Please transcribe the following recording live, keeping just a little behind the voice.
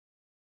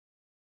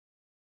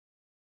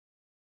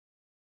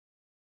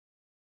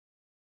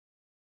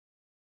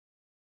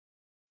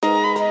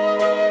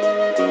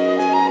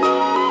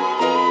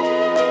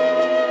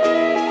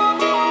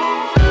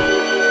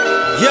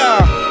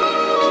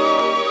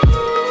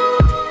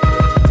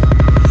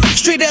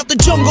the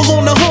jungle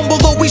on the humble,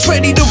 always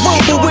ready to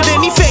rumble with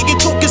any faggot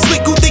talking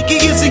slick who think he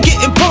isn't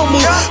getting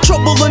pummeled.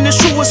 Trouble in its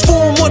truest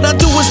form, what I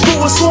do is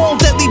brew a swarm.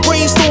 Deadly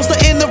brainstorms to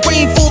end the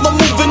rainfall, I'm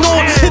moving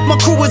on. If my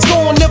crew is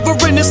gone, never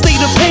in a state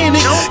of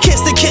panic.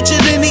 Can't stay catch it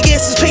in the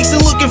asses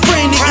pacing, looking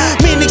frantic.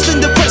 Manics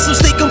and depressive,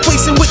 stay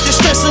complacent with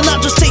distress, and I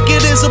just take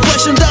it as a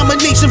blessing.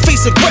 Domination,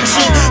 face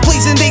aggression,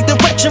 blazing their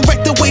direction,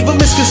 wreck the wave of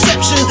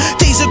misconception.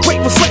 Days of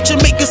great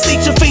reflection, make a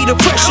stage of fate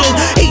oppression.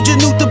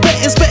 Agent new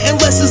Tibetans, betting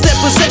lessons that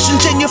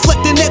possessions,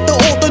 genuflecting at the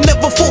altar,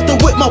 never falter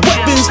with my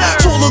weapons.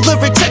 Taller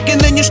lyric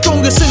teching and your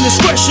strongest in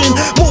discretion.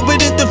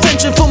 Morbid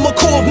intervention from a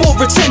core of more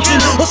retention.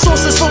 A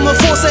sources from a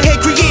force that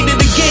had created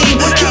a game.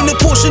 Came to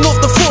portion off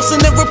the force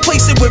and then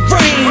replace it with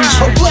range.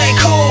 A black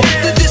hole,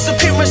 the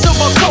disappearance of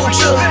our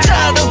culture.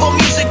 Tired of our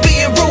music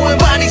being ruined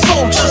by these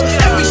vultures.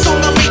 Every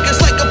song I make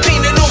is like a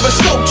painting or a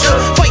sculpture.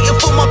 Fighting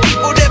for my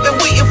people that been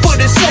waiting for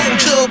this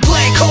soldier.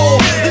 Black hole,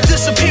 the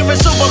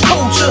disappearance of our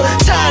culture.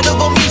 Tired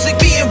of our music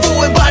being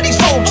ruined by these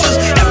vultures.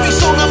 Every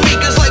song I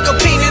make is like a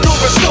painting or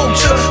a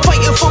sculpture.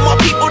 Fighting for my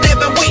people that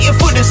been waiting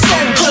for this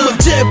soldier. I'm a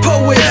dead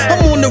poet,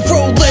 I'm on the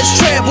road, let's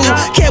travel.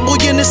 Cowboy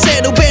in the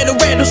saddle, battle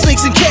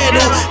rattlesnakes and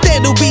cattle.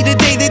 That'll be the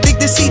day they think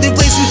they see the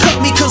blades can cut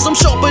me. Cause I'm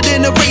sharper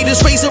than the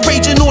Raiders, razor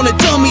raging on the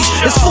dummies.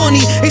 It's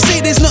funny, they say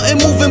there's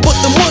nothing moving but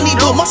the money,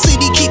 but my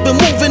city keep it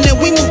moving and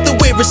we move to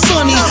where it's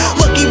sunny.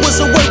 Lucky was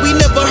a word we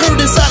never heard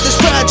inside this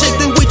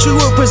project, in which you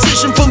were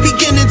positioned from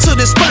beginning to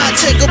the spot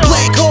check. A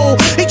black hole,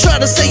 they try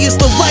to say it's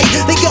the light.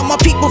 They got my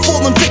people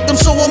falling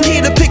victims, so I'm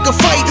here to pick a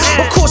fight.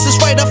 Of course it's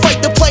right, I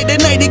fight the plight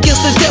at night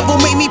against the devil.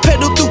 Made me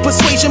pedal through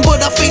persuasion,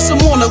 but I face him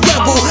on a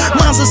level.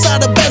 Mine's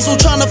inside a bezel,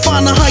 trying to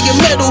find a higher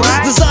metal.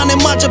 Designing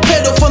my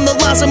Geppetto from the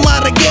lines of my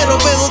ghetto.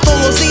 Velo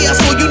todos días,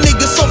 so you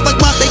niggas soft like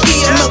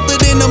mantequilla.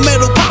 Melted in a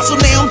metal pot, so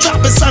now I'm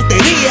dropping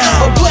Santeria.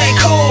 A black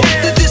hole,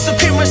 the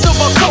disappearance of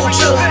our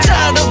culture.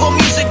 Tired of our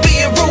music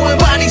being ruined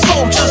by these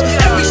vultures.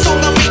 Every song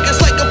I make is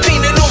like a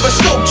painting or a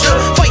sculpture.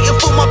 Fighting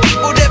for my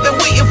people that been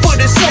waiting for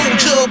this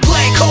soldier.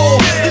 Black hole,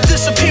 the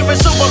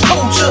disappearance of our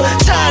culture.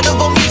 Tired of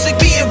our music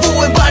being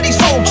ruined by these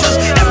vultures.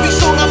 Every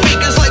song I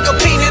make is like a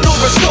painting or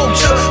a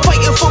sculpture.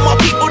 Fighting for my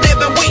people that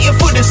been waiting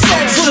for this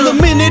soldier. From the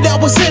minute I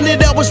was in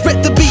it, I was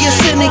ready to be a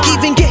cynic.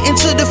 Even getting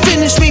to the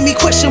finish made me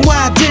question why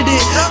I did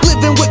it.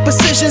 Living with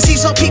precision, see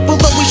some people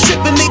always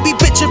tripping. They be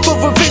bitching for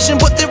revision,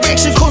 but their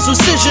action cause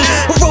precision.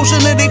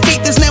 Erosion of their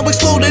faith is now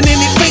exploding in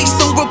their face.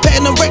 Don't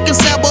repent and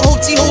reconcile, but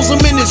hope he holds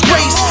them in his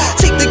grace.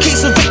 Take the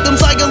case of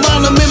victims, I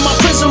align them in my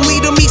prison.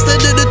 Lead them east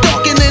into the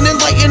dark and then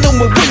enlighten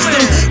them with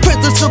wisdom.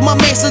 Presence of my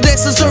master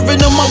that's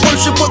deserving of my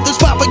worship. But this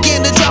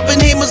propaganda dropping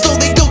hammers though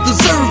they don't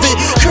deserve it.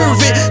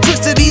 Curve it,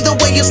 twist it either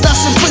way, it's not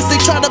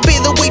simplistic. Try to bear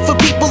the weight for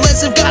people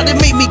as if God had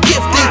made me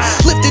gifted.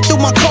 Lifted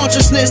through my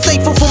consciousness,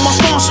 thankful for my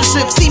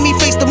sponsorship. See me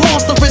face the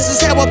monstrous, is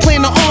how I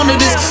plan to honor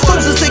this.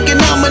 Those are thinking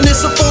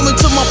ominous, I fall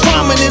into my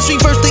prominence.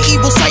 Reverse the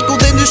evil cycle,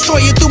 then destroy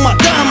it through my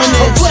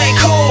dominance. A black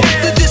hole,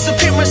 the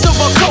disappearance of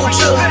our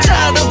culture.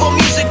 Tired of our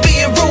music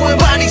being ruined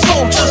by these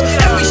vultures.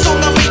 Every song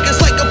I make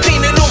is like a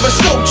painting or a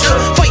sculpture.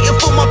 Fighting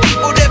for my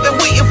people that been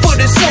waiting for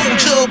this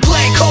soldier.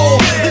 Black hole,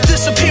 the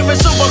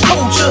disappearance of our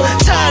culture.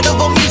 Tired of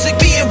our music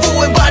being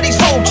ruined by these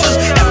vultures.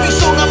 Every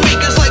song I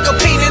make is like a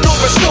painting or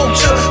a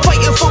sculpture.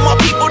 Fighting for my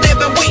people that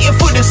been waiting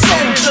for this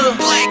soldier.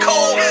 Black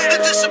hole, the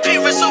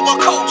disappearance of our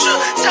culture.